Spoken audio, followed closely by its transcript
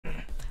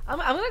I'm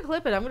gonna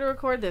clip it. I'm gonna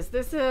record this.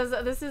 This is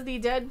the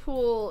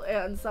Deadpool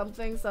and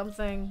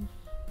something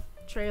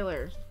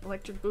trailer.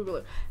 Electric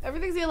Boogaloo.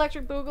 Everything's the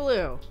Electric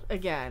Boogaloo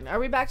again. Are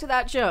we back to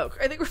that joke?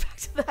 I think we're back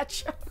to that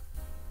joke.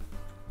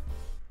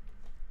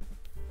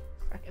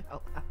 Crying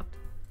out loud.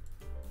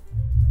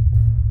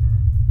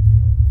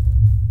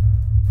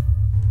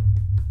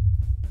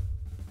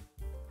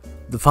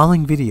 The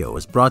following video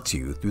is brought to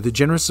you through the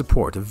generous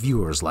support of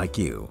viewers like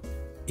you.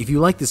 If you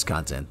like this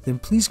content, then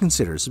please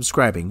consider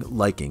subscribing,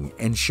 liking,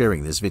 and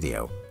sharing this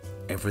video.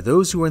 And for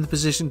those who are in the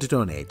position to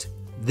donate,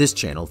 this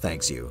channel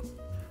thanks you.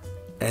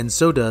 And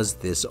so does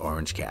this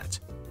orange cat.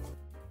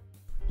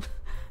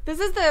 This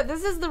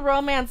is the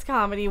romance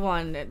comedy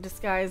one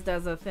disguised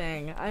as a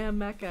thing. I am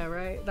Mecca,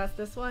 right? That's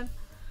this one?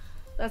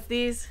 That's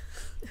these?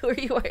 Who are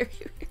you? Why are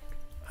you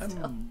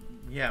here?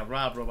 Yeah,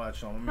 Rob Robot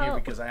Show. I'm here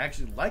because I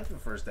actually liked the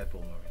first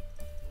Deadpool movie.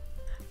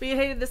 But you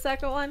hated the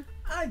second one?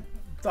 I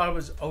thought it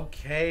was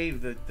okay.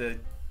 The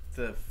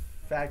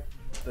fact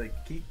the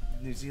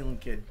New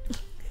Zealand kid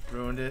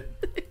ruined it.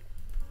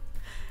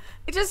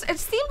 It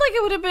seemed like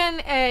it would have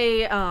been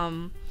a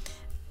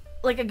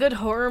good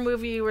horror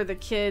movie where the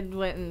kid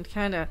went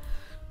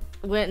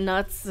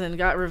nuts and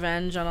got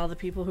revenge on all the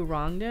people who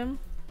wronged him.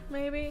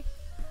 Maybe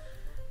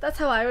that's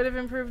how I would have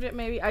improved it.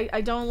 Maybe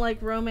I don't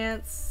like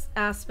romance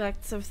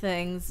aspects of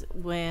things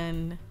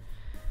when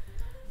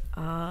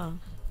I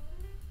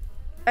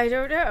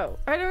don't know.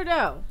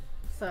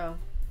 So,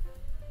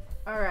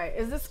 all right,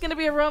 is this gonna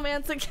be a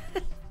romance again?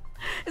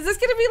 Is this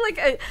gonna be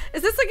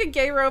is this like a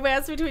gay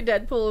romance between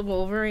Deadpool and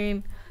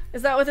Wolverine?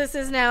 Is that what this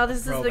is now?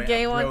 This is the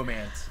gay one?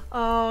 Romance.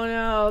 Oh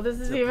no, this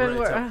is even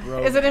worse.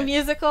 Is it a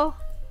musical?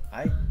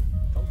 I don't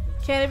think.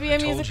 Can it be a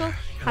musical? You,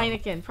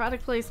 Heineken,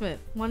 product placement.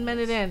 1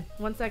 minute in,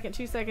 1 second,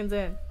 2 seconds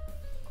in.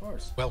 Of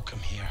course. Welcome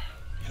here.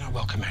 You're not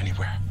welcome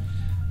anywhere.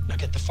 Now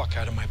get the fuck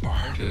out of my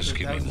bar. Just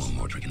give me one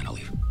more drink and I'll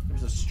leave.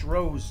 There's a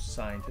Stroh's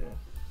sign too.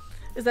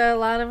 Is that a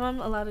lot of them?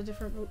 A lot of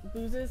different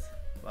boozes?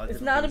 It's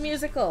not a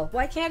musical.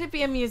 Why can't it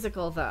be a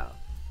musical though?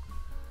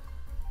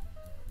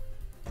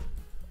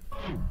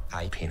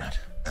 Hi, Peanut.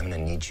 I'm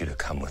gonna need you to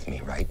come with me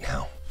right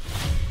now.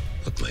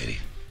 Look, lady,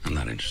 I'm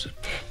not interested.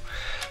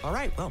 All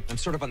right, well, I'm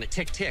sort of on the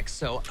tick,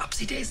 so...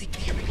 Upsy daisy,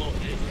 here we go.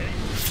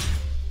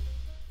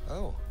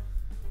 Oh,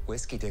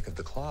 whiskey dick of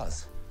the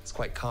claws. It's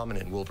quite common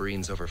in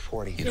Wolverines over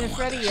 40. You don't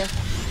want that.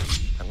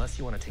 Unless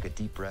you want to take a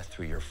deep breath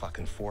through your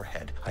fucking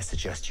forehead, I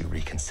suggest you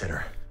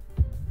reconsider.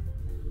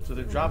 So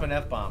they're dropping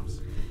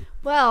F-bombs.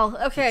 Well,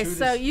 okay,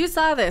 so you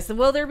saw this.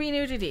 Will there be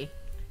nudity?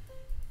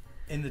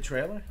 In the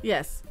trailer?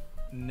 Yes.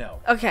 No.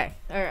 Okay,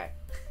 alright.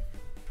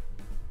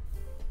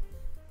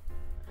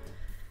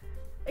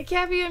 It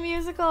can't be a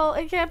musical.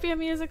 It can't be a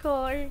musical.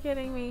 Are you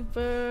kidding me?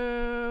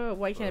 Boo.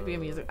 Why can't it be a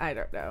musical? I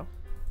don't know.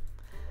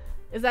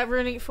 Is that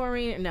ruining it for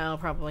me? No,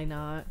 probably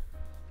not.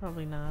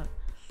 Probably not.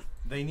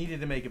 They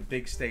needed to make a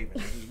big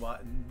statement,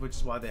 which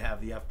is why they have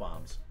the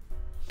F-bombs.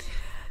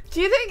 Do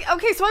you think...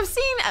 Okay, so I've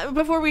seen,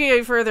 before we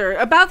go further,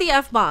 about the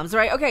F-bombs,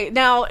 right? Okay,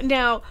 now,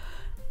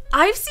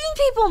 I've seen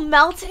people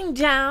melting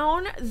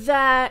down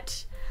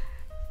that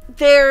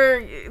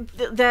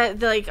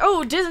like,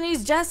 oh,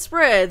 Disney's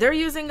desperate. They're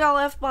using all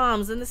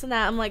F-bombs and this and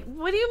that. I'm like,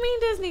 what do you mean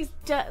Disney's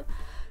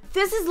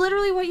This is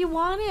literally what you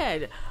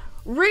wanted.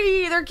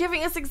 They're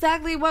giving us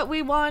exactly what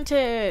we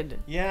wanted.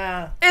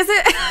 Yeah. Is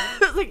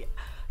it...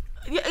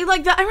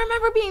 I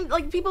remember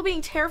people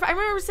being terrified. I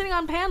remember sitting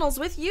on panels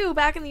with you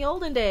back in the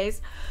olden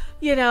days,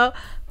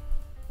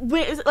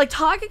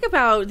 talking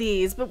about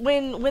these. But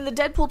when the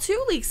Deadpool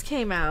 2 leaks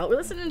came out, we're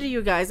listening to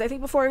you guys, I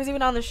think before I was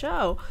even on the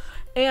show,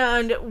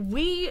 and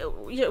we,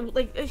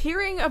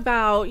 hearing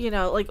about,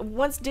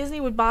 once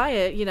Disney would buy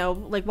it,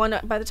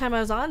 by the time I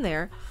was on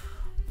there,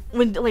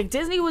 when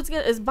Disney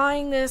is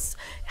buying this,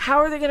 how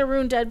are they going to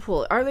ruin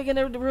Deadpool? Are they going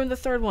to ruin the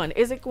third one?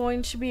 Is it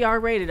going to be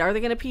R-rated? Are they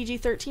going to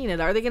PG-13 it?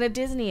 Are they going to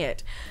Disney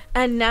it?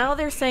 And now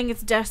they're saying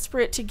it's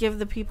desperate to give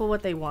the people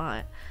what they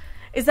want.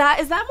 Is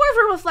that more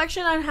of a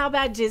reflection on how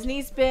bad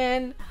Disney's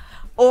been?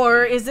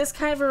 Or is this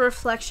kind of a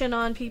reflection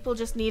on people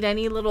just need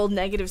any little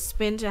negative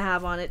spin to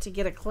have on it to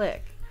get a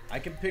click? I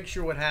can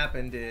picture what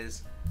happened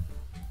is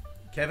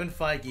Kevin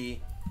Feige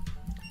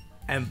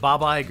and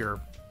Bob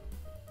Iger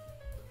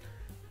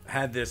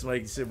had this,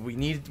 said, we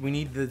need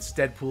this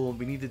Deadpool,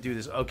 we need to do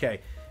this.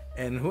 Okay.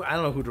 And I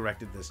don't know who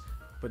directed this,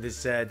 but it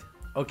said,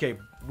 okay,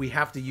 we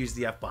have to use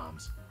the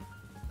F-bombs.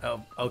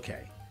 Oh,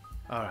 okay.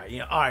 All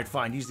right. All right,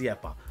 fine, use the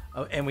F-bomb.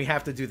 Oh, and we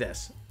have to do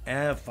this.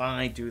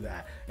 Fine, do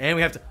that. And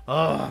we have to,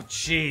 oh,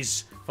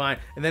 jeez, fine.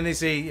 And then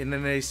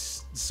they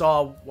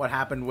saw what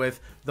happened with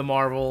the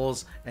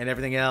Marvels and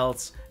everything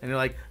else, and they're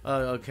like,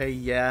 okay,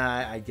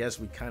 yeah, I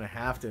guess we kind of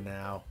have to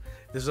now.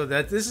 This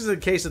is a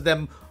case of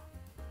them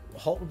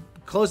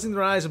closing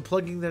their eyes and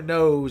plugging their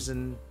nose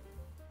and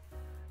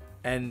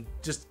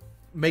just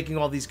making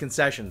all these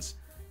concessions.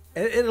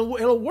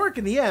 It'll work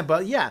in the end,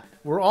 but yeah,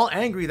 we're all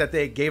angry that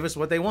they gave us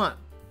what they want,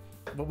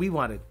 what we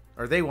wanted,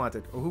 or they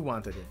wanted, or who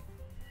wanted it.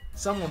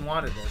 Someone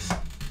wanted this.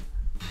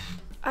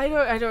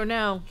 I don't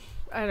know.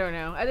 I don't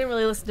know. I didn't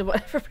really listen to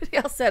what everybody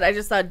else said. I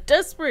just thought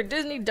desperate,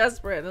 Disney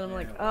desperate, and I'm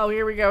like, oh,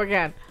 here we go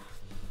again.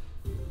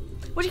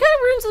 Which kind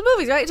of ruins the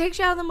movies, right? It takes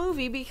you out of the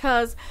movie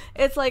because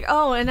it's like,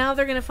 oh, and now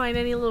they're gonna find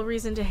any little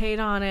reason to hate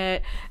on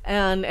it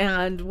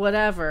and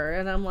whatever.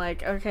 And I'm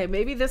like, okay,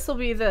 maybe this will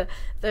be the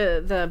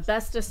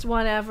bestest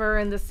one ever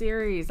in the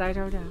series. I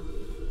don't know.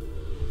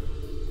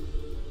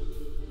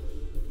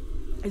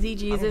 Is he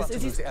Jesus?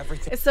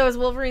 So is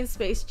Wolverine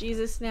Space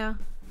Jesus now?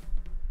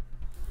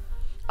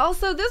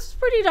 Also, this was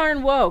pretty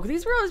darn woke.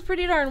 These were always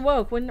pretty darn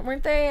woke,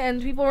 weren't they?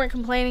 And people weren't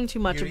complaining too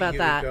much about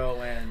that.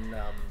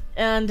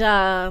 And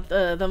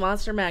the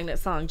Monster Magnet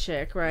song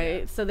chick,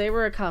 right? Yeah. So they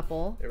were a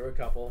couple. They were a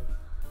couple.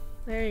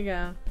 There you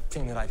go.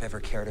 Thing that I've ever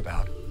cared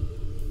about.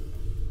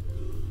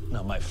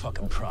 Not my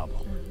fucking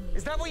problem.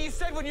 Is that what you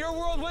said when your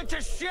world went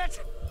to shit?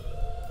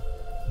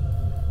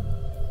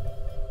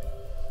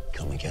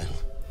 Come again.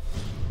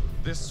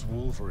 This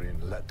Wolverine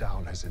let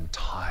down his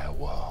entire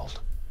world.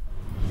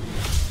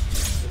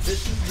 But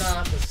this is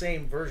not the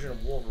same version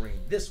of Wolverine.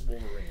 This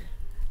Wolverine.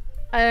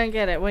 I don't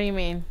get it. What do you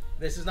mean?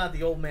 This is not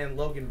the old man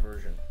Logan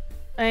version.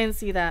 I didn't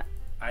see that.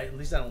 At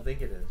least I don't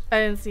think it is. I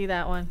didn't see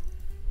that one.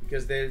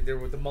 Because they're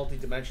with the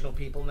multi-dimensional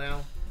people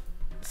now.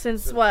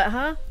 Since what,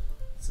 huh?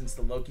 Since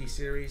the Loki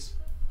series.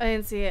 I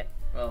didn't see it.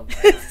 Oh,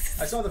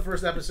 I saw the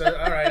first episode.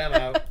 All right, I'm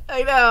out.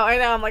 I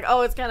know. I'm like,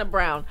 oh, it's kind of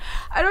brown.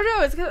 I don't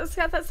know. It's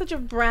got that such a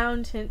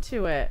brown tint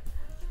to it.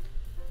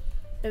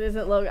 It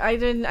isn't Logan. I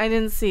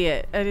didn't see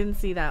it. I didn't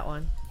see that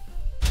one.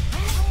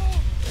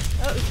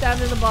 Oh,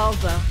 stabbed in the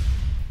balls though.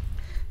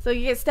 So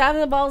you get stabbed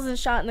in the balls and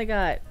shot in the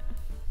gut.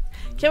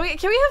 Can we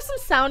have some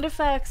sound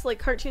effects, like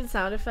cartoon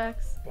sound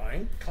effects?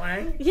 Boing,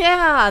 clang.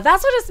 Yeah,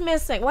 that's what it's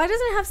missing. Why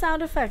doesn't it have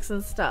sound effects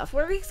and stuff?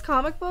 What are these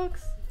comic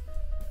books?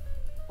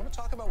 Want to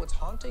talk about what's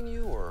haunting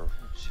you, or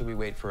should we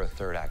wait for a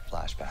third act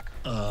flashback?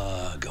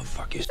 Go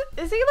fuck yourself.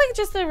 Is he like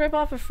just a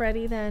ripoff of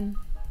Freddy then?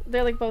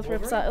 They're like both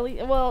rips off.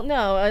 Well,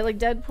 no, I like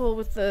Deadpool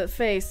with the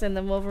face and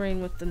then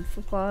Wolverine with the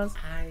claws.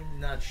 I'm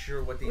not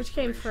sure what the Which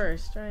came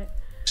first, right?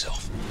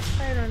 Self.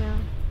 I don't know.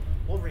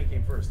 Wolverine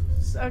came first.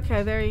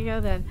 Okay, there you go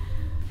then.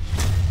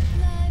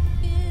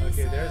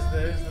 Okay, there's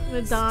the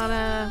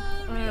Madonna.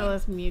 Alright,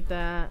 let's mute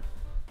that.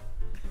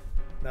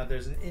 Now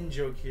there's an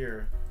in-joke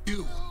here.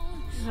 You.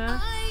 Huh?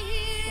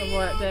 Of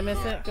what? Did I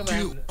miss it? Go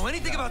back. Oh,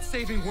 anything about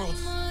saving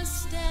worlds?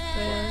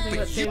 Anything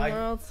about saving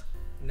worlds?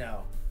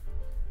 No.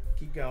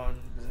 Keep going.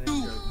 There's an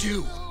in-joke.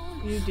 Do.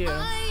 You do.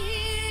 No,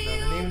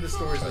 the name of the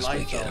store is Trust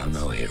me, kid, I'm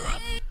no hero.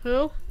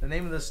 Who? The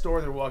name of the store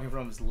they're walking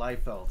from is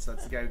Liefeld's.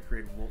 That's the guy who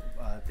created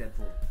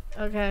Deadpool.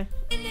 Okay.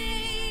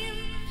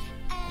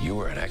 You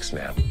were an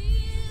X-Man.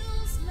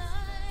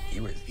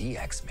 You were the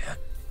X-Man.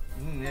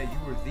 Yeah, you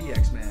were the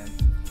X-Man.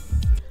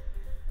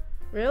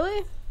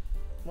 Really?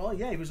 Well,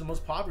 yeah, he was the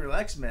most popular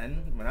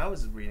X-Men when I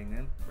was reading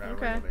them.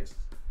 Okay. Basis.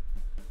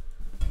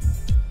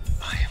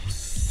 I am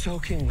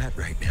soaking wet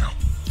right now.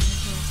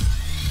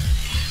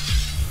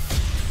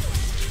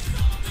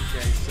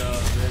 Okay, so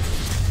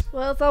this.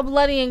 Well, it's all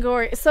bloody and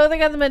gory. So they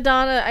got the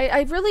Madonna.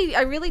 I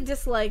really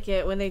dislike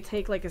it when they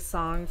take like a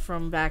song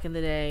from back in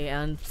the day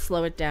and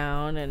slow it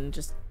down and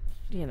just,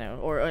 you know,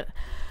 or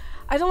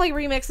I don't like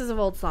remixes of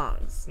old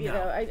songs. You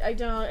know, I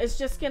don't. It's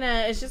just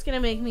gonna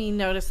make me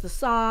notice the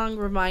song,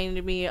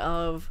 reminded me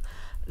of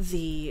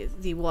the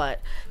what.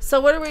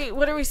 So what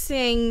are we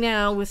seeing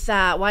now with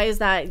that? Why is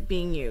that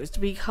being used?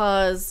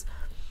 Because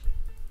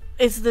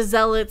it's the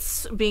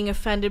zealots being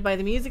offended by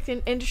the music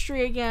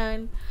industry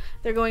again.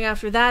 They're going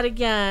after that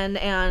again,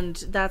 and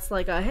that's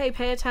like a, hey,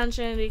 pay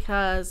attention,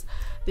 because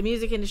the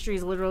music industry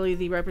is literally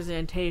the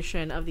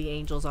representation of the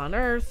angels on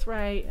earth,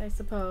 right, I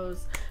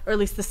suppose? Or at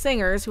least the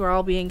singers, who are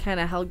all being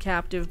kind of held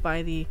captive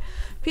by the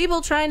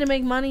people trying to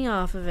make money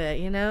off of it,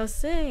 you know?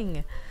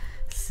 Sing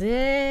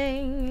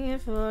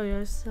for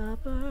your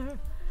supper,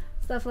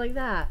 stuff like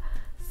that.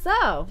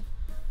 So,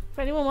 if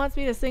anyone wants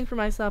me to sing for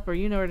my supper,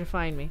 you know where to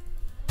find me.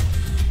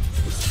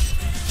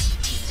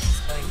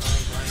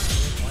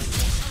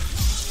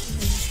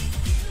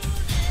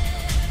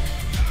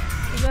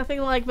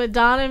 Nothing like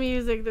Madonna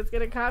music that's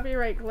gonna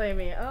copyright claim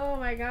me. Oh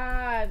my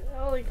god.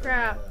 Holy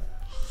crap.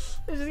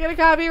 They're just gonna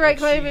copyright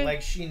claim me.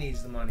 Like she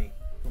needs the money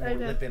for more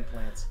lip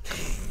implants.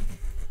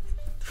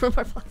 From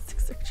our plastic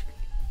surgery.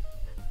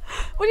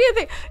 What do you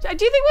think? Do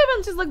you think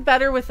women just look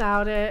better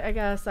without it? I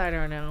guess. I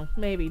don't know.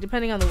 Maybe.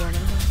 Depending on the woman.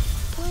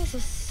 Boys are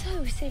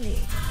so silly.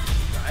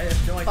 I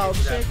have no idea bald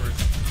who chick. that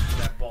person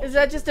that bald Is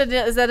that chick just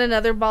is that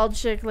another bald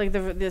chick like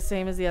the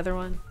same as the other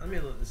one? Let me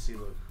see.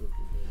 Look.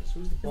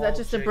 Who's the bald Is that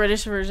just chick? a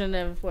British version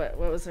of what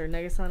was her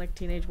Negasonic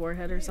Teenage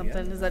Warhead or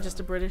something? Is that just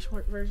a British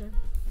version?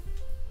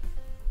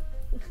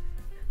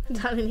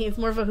 Donna needs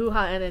more of a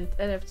hoo-ha and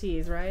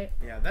NFTs, right?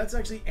 Yeah, that's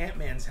actually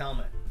Ant-Man's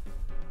helmet.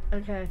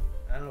 Okay.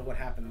 I don't know what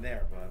happened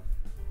there, but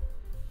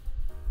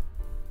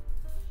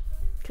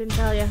couldn't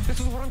tell you. This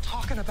is what I'm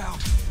talking about.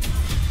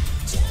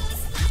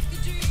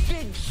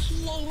 Big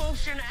slow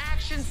motion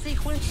action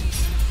sequence.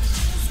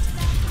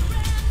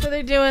 So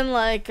they're doing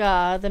like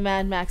the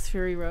Mad Max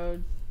Fury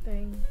Road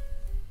thing.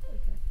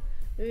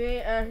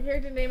 Okay. Here,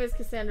 the name is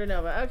Cassandra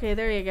Nova. Okay,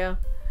 there you go.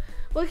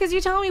 Well, because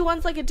you tell me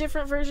one's like a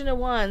different version of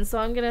one, so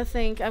I'm gonna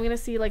see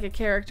like a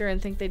character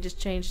and think they just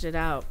changed it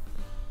out.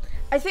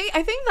 I think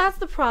that's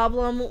the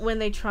problem when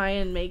they try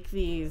and make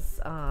these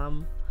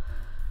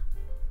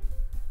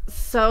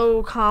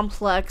so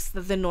complex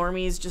that the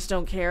normies just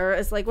don't care.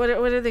 It's like, what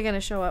are they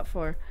gonna show up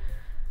for?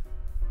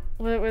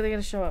 What are they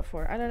gonna show up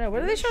for? I don't know.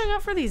 What are they showing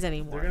up for these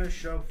anymore? They're gonna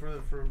show up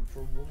for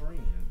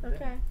Wolverine.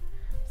 Okay.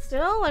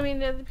 Still, I mean,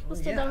 do people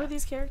still know who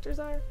these characters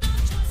are?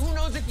 Who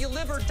knows if you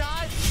live or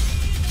die?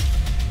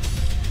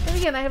 And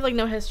again, I have like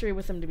no history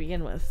with them to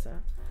begin with, so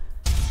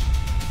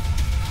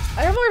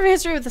I have more of a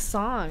history with the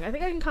song. I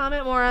think I can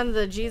comment more on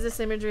the Jesus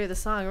imagery of the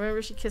song.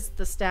 Remember, she kissed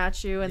the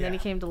statue, and then he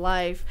came to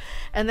life,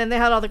 and then they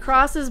had all the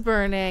crosses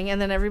burning, and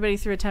then everybody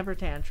threw a temper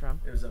tantrum.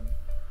 It was a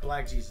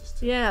black Jesus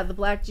too. Yeah, the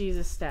black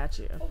Jesus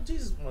statue. Oh,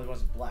 Jesus! Well, he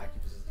wasn't black.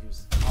 He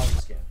was olive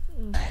skin.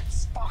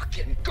 Let's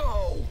fucking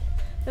go.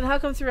 Then how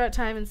come throughout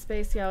time and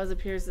space he always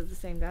appears as the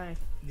same guy?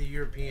 The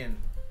European.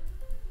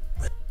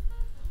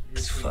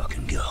 Let's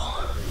fucking go.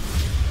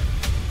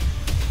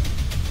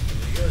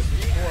 There he goes.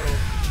 The portal.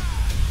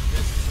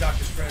 This is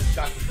Doctor Strange's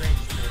portal.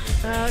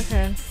 Oh,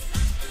 okay.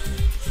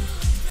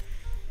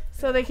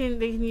 So they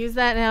can use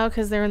that now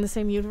because they're in the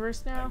same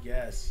universe now?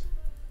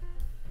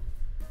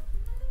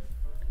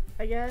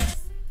 I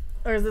guess.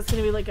 Or is this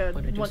gonna be like a?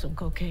 Want to do some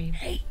cocaine?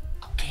 Hey,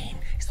 cocaine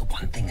is the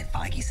one thing that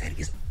Feige said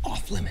is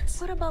off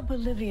limits. What about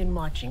Bolivian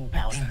marching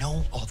powder? They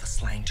know all the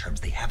slang terms.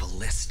 They have a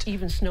list.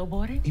 Even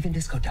snowboarding? Even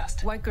disco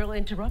dust. White girl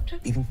interrupted?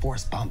 Even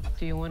forest bump.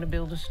 Do you want to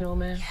build a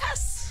snowman?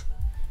 Yes.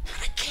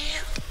 But I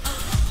can't.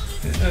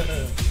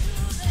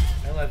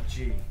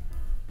 LFG.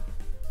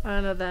 I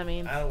don't know what that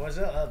means. I'm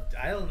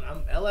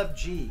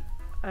LFG.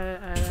 I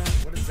don't know.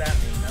 What does that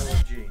mean?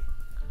 LFG.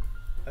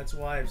 That's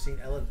why I've seen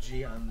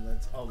LFG on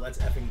Let's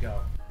Effing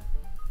Go.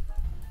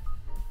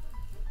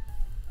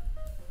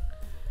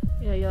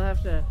 Yeah, you'll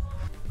have to.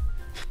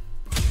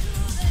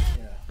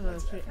 Yeah.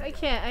 I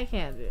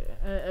can't do it.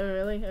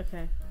 Really?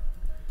 Okay.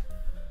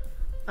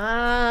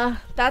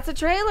 That's a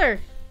trailer.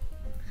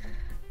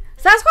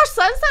 Sasquatch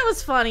Sunset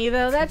was funny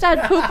though. That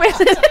had poop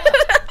in it.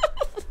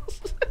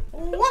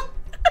 What?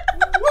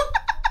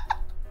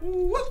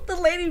 The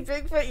Lady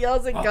Bigfoot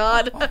yells at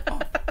God.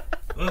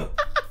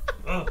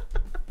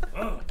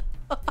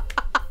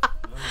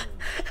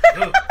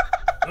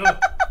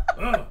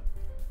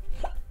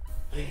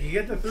 You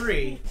get the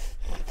 3.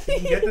 You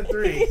can get the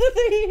 3.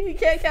 You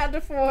can't count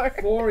to 4.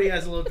 4, he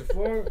has a little.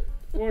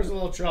 4 is a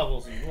little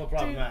troublesome, a little 2,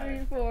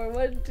 problematic. 3, 4.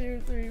 1, 2,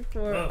 3,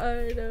 4.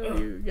 I know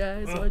you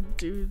guys. 1,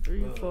 2,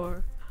 3,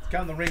 4.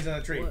 Count the rings on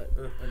the tree. What?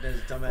 And then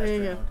his dumbass There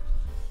you drowned.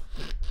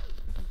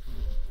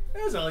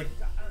 It was like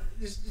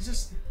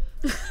just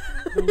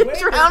the way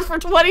drowned for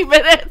 20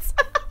 minutes.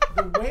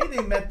 the way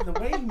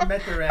he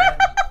met their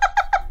end.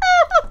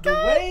 The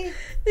way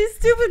these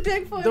stupid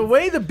Bigfoots. The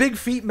way the big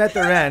feet met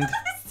their end.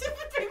 Stupid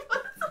Bigfoots.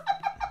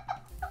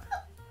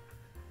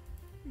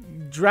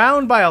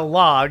 Drowned by a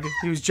log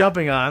he was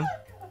jumping on.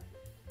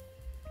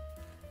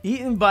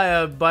 Eaten by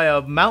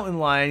a mountain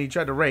lion he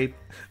tried to rape.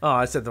 Oh,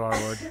 I said the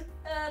wrong word.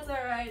 That's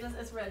alright.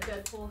 It's Red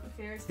Deadpool. Who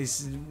cares?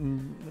 He's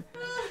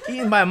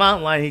eaten by a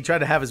mountain lion he tried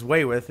to have his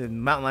way with,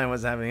 and mountain lion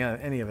wasn't having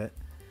any of it.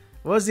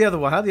 What was the other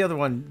one? How'd the other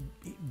one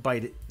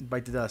bite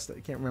the dust? I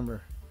can't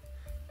remember.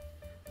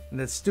 And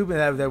that stupid,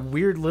 that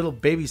weird little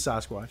baby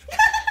Sasquatch.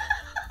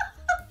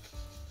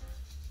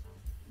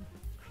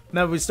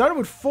 Now we started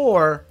with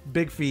 4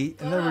 big feet,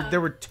 and there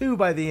were 2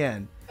 by the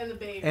end. And the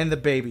baby. And the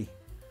baby.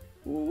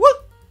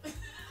 Whoop!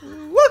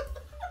 Whoop!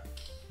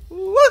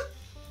 Whoop!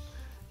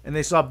 And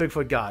they saw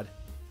Bigfoot God.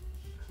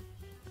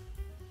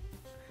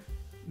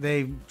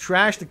 They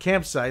trashed the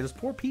campsite. Those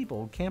poor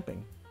people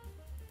camping.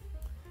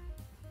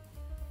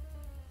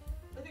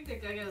 I think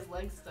that guy got his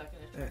legs stuck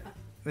in it.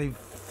 They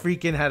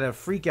freaking had a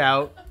freak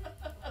out.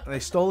 They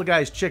stole the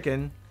guy's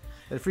chicken.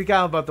 They freak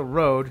out about the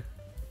road.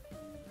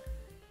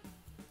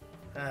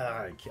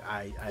 I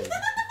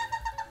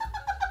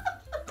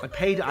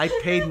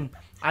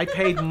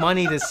paid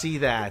money to see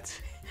that.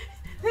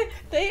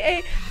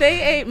 They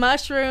ate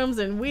mushrooms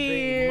and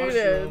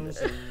weed.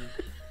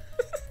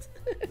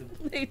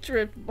 They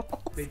tripped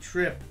balls. They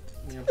tripped.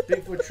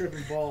 Bigfoot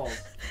tripping balls.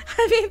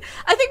 I mean,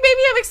 I think maybe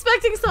I'm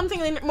expecting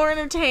something more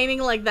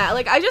entertaining like that.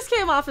 Like, I just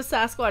came off of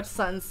Sasquatch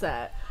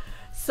Sunset.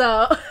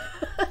 So,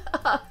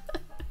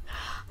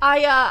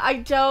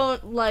 I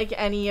don't like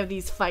any of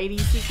these fighty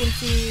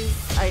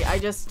sequences. I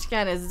just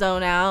kind of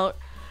zone out.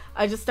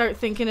 I just start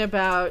thinking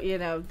about,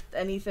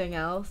 anything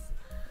else.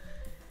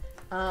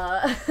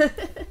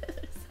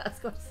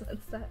 Sasquatch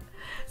Sunset.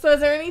 So is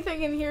there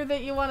anything in here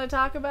that you want to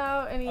talk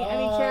about? Any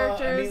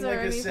characters or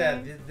anything?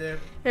 I said,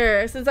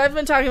 here, since I've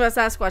been talking about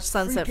Sasquatch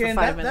Sunset for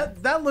 5 minutes.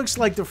 That looks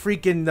like the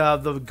freaking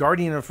the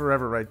Guardian of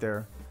Forever right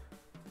there.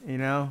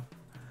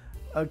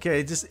 Okay,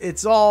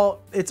 it's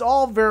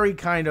all very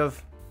kind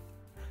of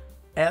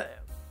I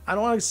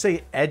don't want to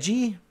say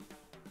edgy,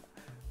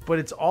 but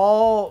it's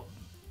all.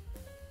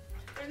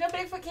 There's no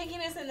Bigfoot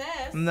kinkiness in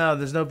this. No,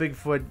 there's no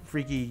Bigfoot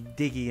freaky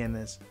deaky in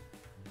this.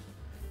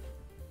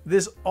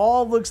 This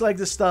all looks like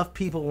the stuff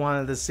people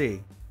wanted to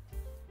see.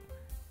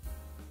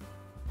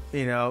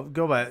 You know,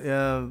 go by.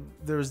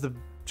 There's the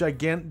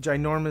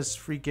ginormous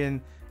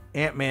freaking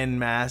Ant-Man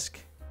mask.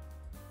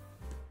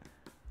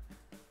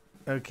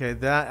 Okay,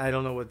 that I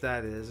don't know what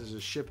that is. There's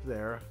a ship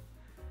there.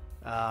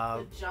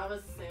 The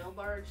Java sail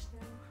barge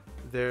thing.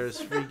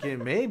 There's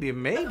freaking maybe.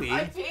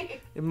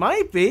 It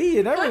might be.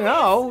 You never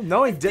know.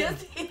 Knowing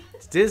Disney.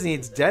 It's Disney.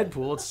 It's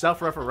Deadpool. It's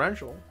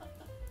self-referential.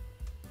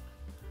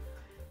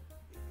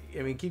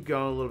 I mean, keep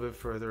going a little bit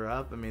further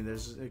up. I mean,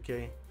 there's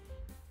okay.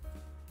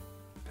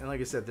 And like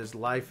I said, there's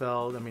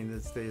Liefeld. I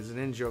mean, there's an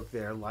in-joke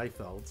there.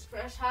 Liefelds.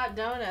 Fresh hot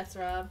donuts,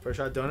 Rob. Fresh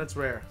hot donuts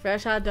where?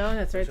 Fresh hot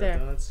donuts right Fresh hot there.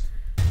 donuts.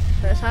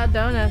 Fresh hot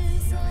donuts.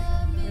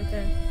 Right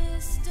there.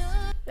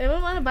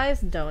 Anyone want to buy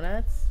us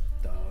donuts?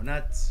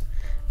 Donuts.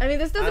 I mean,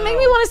 this doesn't make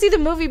me want to see the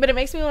movie, but it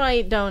makes me want to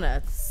eat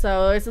donuts.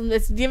 So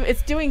it's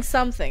doing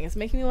something. It's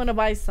making me want to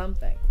buy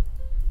something.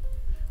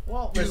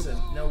 Well, listen,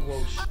 no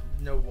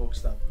woke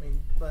stuff. I mean,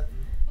 but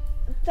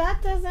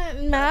that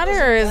doesn't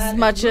matter as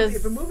much as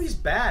if a movie's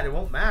bad, it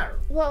won't matter.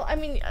 Well, I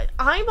mean,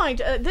 I might.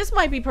 This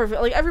might be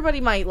perfect. Like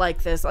everybody might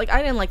like this. Like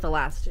I didn't like the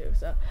last two,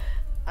 so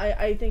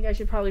I think I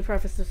should probably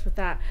preface this with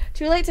that.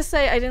 Too late to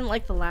say I didn't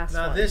like the last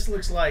one. No, this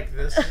looks like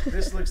this.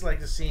 This looks like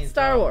the scene.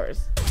 Star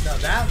Wars. No,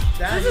 that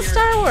this is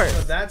Star Wars.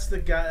 So that's the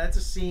guy. That's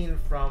a scene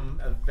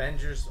from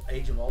Avengers: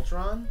 Age of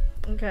Ultron.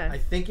 Okay. I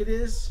think it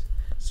is.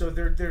 So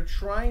they're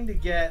trying to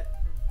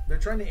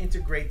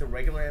integrate the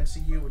regular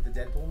MCU with the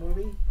Deadpool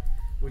movie,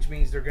 which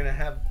means they're gonna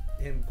have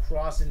him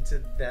cross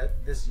into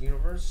this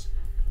universe.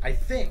 I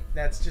think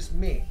that's just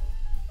me.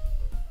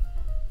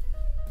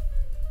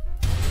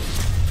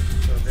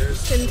 So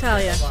there's. Didn't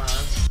tell you.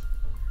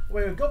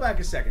 Wait, go back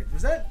a second.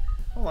 Was that?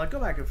 Hold on, go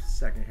back a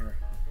second here.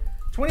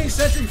 20th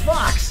Century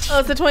Fox. Oh,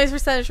 it's the 20th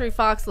Century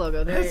Fox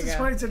logo. There you go. That's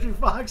the 20th Century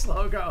Fox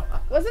logo.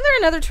 Wasn't there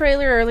another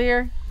trailer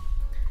earlier?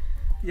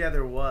 Yeah,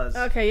 there was.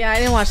 Okay, yeah, I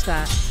didn't watch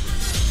that.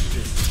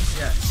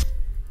 Yeah.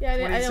 Yeah,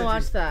 I didn't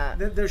watch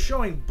that. They're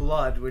showing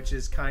blood, which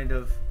is kind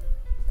of.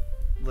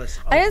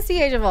 Listen. I didn't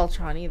see Age of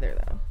Ultron either,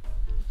 though.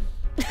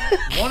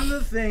 One of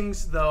the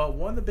things, though,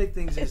 one of the big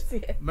things is,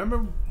 remember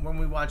when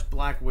we watched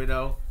Black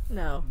Widow?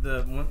 No.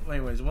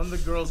 Anyways, one of the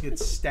girls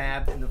gets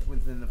stabbed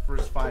within the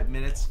first 5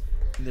 minutes,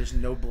 and there's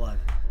no blood.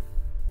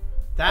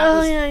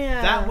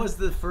 That was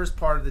the first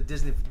part of the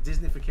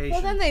Disneyfication.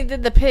 Well, then they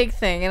did the pig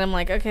thing, and I'm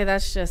like, okay,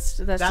 that's just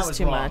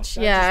too much.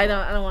 Yeah, I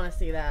don't want to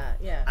see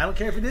that. Yeah. I don't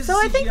care if it is. So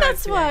I think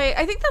that's why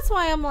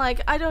I'm like,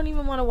 I don't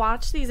even want to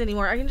watch these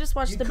anymore. I can just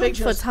watch the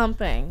Bigfoot's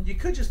humping. You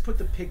could just put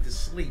the pig to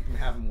sleep and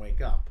have him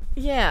wake up.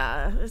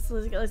 Yeah, it's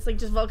like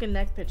just Vulcan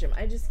neck pitch him.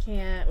 I just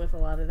can't with a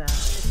lot of that.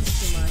 It's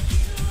just too much.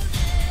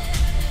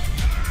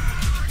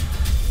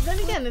 Then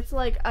again, it's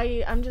like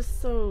I'm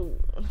just so.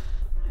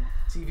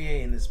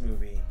 TVA in this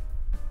movie.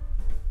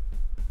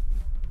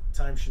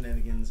 Time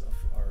shenanigans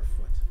are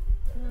afoot.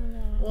 Oh,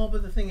 no. Well,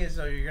 but the thing is,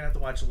 though, you're gonna have to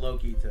watch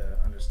Loki to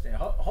understand.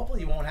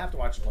 Hopefully, you won't have to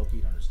watch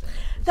Loki to understand.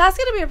 That's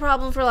gonna be a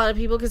problem for a lot of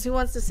people because who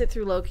wants to sit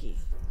through Loki?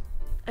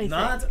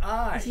 Not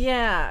I.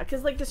 Yeah,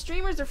 because like the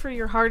streamers are for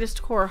your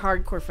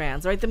hardcore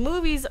fans, right? The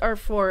movies are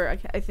for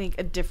I think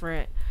a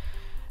different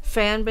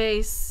fan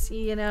base.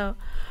 You know,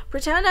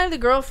 pretend I'm the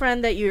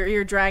girlfriend that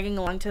you're dragging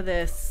along to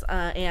this,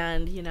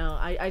 and you know,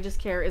 I just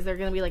care. Is there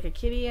gonna be like a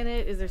kitty in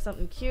it? Is there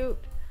something cute?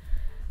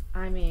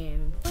 I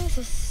mean, boys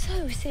are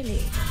so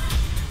silly.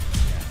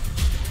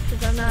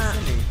 Because I'm not.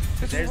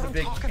 There's the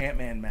big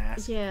Ant-Man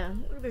mask. Yeah,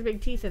 there's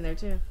big teeth in there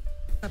too.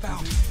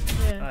 About.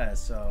 Yeah. Oh, yeah.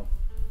 So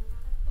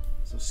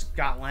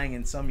Scott Lang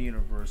in some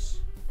universe.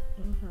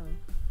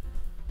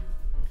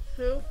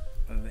 Who?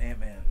 The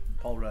Ant-Man,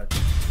 Paul Rudd.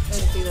 I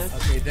didn't see that.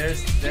 Okay,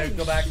 there.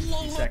 Go back a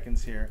few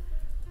seconds here.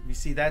 You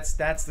see, that's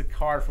the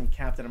card from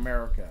Captain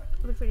America.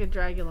 It looks like a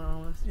Dragula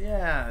almost.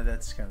 Yeah,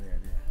 that's kind of the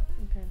idea.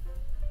 Okay.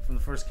 From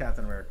the first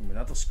Captain America movie.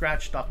 Not the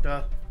scratch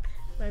doctor.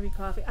 Maybe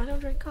coffee. I don't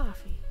drink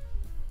coffee.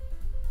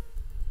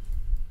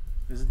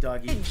 There's a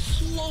doggy.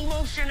 Slow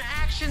motion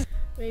action.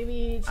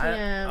 Maybe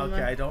TM.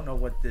 Okay, I don't know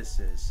what this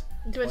is.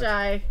 Twitch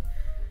Eye.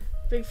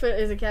 Bigfoot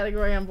is a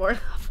category on board.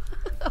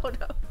 Oh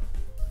no.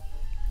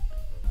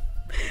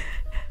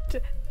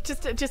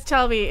 Just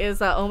tell me,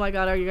 is oh my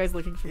god, are you guys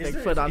looking for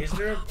Bigfoot on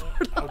board?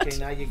 Okay,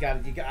 now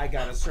I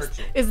gotta search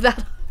it. Is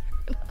that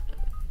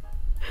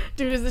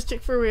dude, is this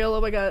chick for real?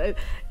 Oh my god,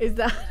 is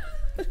that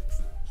I'm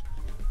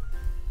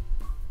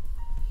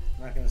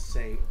not gonna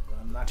say.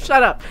 I'm not gonna...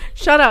 Shut up.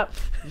 Shut up.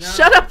 No.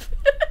 Shut up.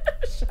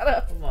 Shut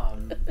up. Come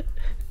on.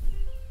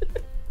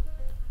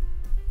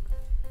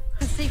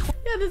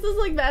 Yeah, this is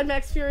like Mad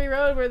Max Fury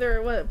Road where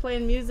they're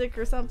playing music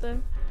or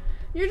something.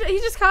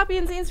 He's just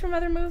copying scenes from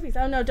other movies.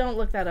 Oh no, don't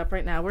look that up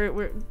right now. We're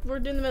in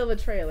the middle of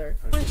a trailer.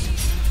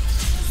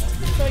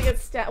 So he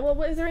gets stabbed. Well,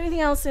 is there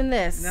anything else in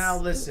this? Now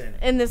listen.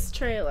 In this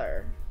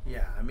trailer.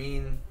 Yeah, I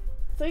mean.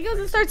 So he goes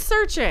and starts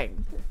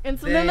searching.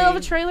 It's in the middle of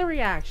a trailer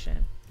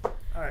reaction.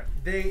 All right,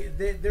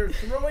 they're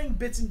throwing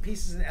bits and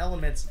pieces and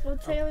elements. Well,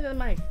 Taylor to the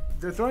mic.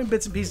 They're throwing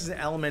bits and pieces and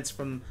elements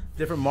from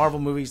different Marvel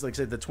movies. Like I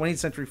said, the 20th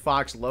Century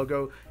Fox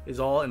logo is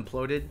all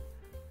imploded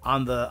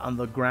on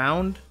the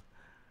ground.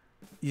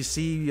 You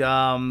see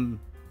the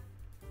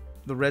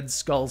Red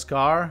Skull's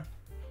car.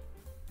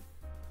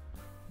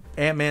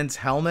 Ant-Man's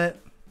helmet.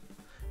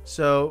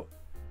 So,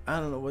 I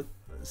don't know what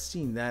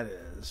scene that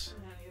is.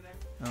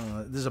 I don't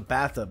know. There's a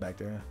bathtub back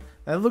there.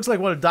 That looks like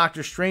one of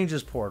Doctor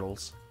Strange's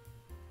portals.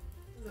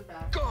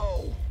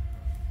 Go!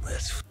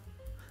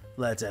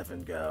 Let's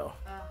effing go.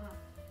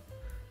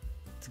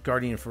 It's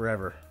Guardian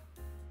Forever.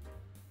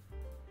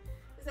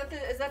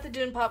 Is that the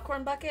Dune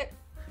popcorn bucket?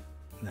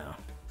 No.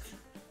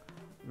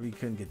 We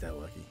couldn't get that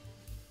lucky.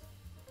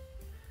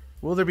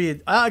 Will there be a...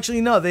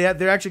 actually, no.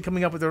 They're actually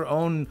coming up with their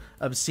own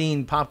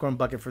obscene popcorn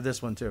bucket for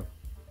this one, too.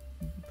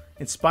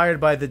 Inspired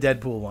by the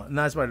Deadpool one.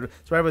 Not inspired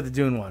by the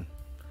Dune one.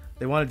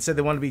 They said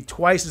they wanted to be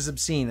twice as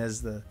obscene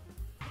as the...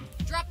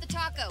 Drop the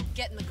taco.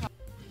 Get in the car.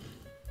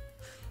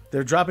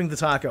 They're dropping the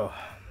taco.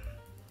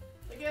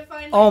 I can't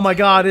find Oh my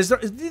god, do you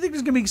think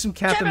there's gonna be some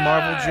Captain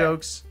Marvel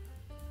jokes?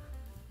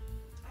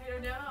 I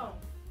don't know.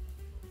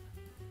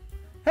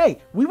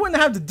 Hey, we wouldn't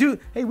have to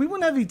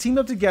be teamed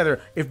up together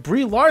if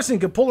Brie Larson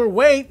could pull her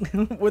weight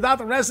without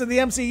the rest of the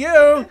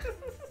MCU.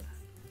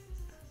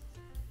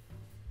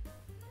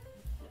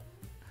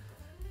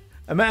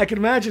 I can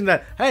imagine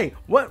that. Hey,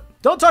 what?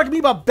 Don't talk to me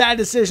about bad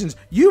decisions.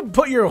 You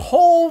put your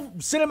whole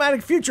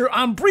cinematic future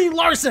on Brie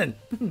Larson.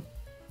 Guys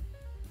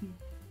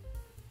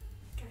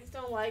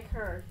don't like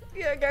her.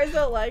 Yeah, guys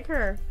don't like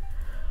her.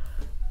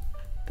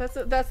 That's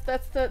what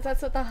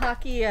the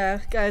hockey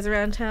guys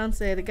around town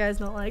say. The guys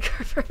don't like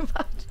her very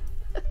much.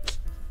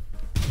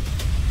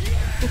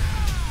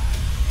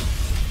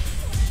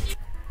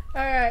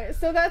 All right,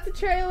 so that's a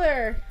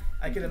trailer.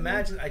 I can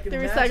imagine. They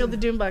recycled the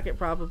Doom bucket,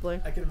 probably.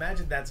 I can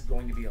imagine that's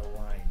going to be a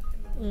line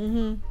in the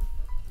movie.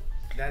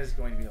 That is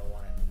going to be a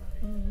line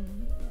in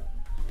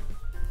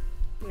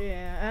the movie.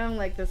 Yeah, I don't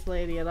like this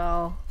lady at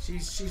all.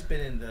 She's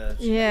been in the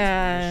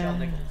yeah. Michelle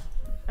Nichols.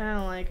 I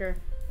don't like her.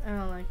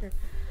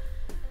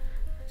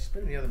 She's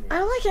been in the other movies. I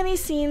don't like any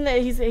scene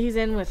that he's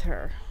in with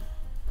her.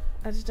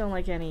 I just don't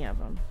like any of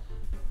them.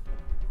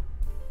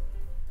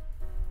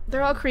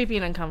 They're all creepy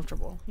and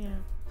uncomfortable. Yeah,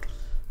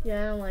 I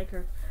don't like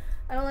her.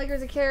 I don't like her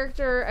as a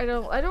character. I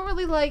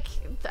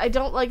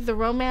don't like the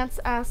romance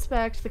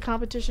aspect, the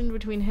competition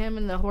between him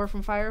and the whore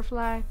from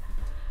Firefly.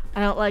 I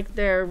don't like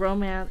their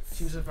romance.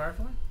 She was in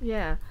Firefly?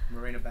 Yeah.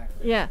 Marina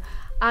Baccarat. Yeah.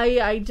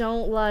 I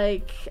don't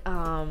like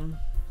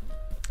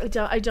I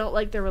don't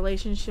like their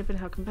relationship and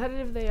how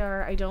competitive they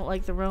are. I don't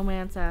like the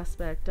romance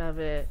aspect of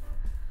it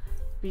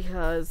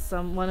because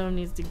one of them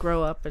needs to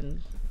grow up and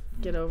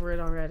get over it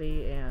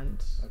already.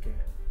 And okay.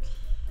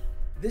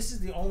 This is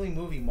the only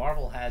movie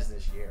Marvel has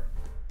this year.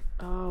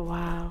 Oh,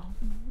 wow.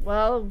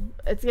 Well,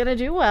 it's going to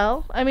do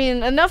well. I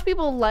mean, enough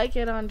people like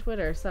it on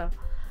Twitter, so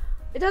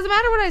it doesn't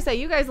matter what I say.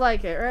 You guys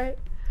like it, right?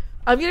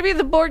 I'm going to be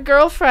the bored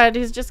girlfriend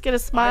who's just going to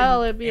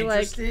smile and be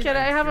like, can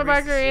I have a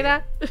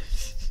margarita?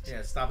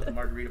 Yeah, stop at the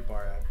margarita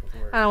bar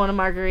before. I don't want a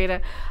margarita.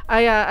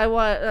 I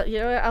want,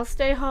 I'll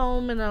stay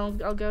home and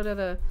I'll go to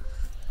the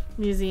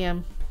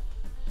museum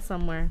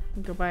somewhere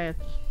and go buy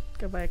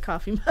a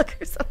coffee mug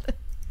or something.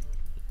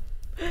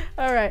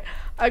 All right,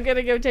 I'm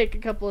gonna go take a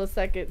couple of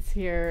seconds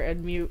here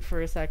and mute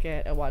for a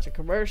second and watch a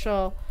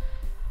commercial.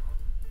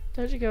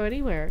 Don't you go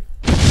anywhere.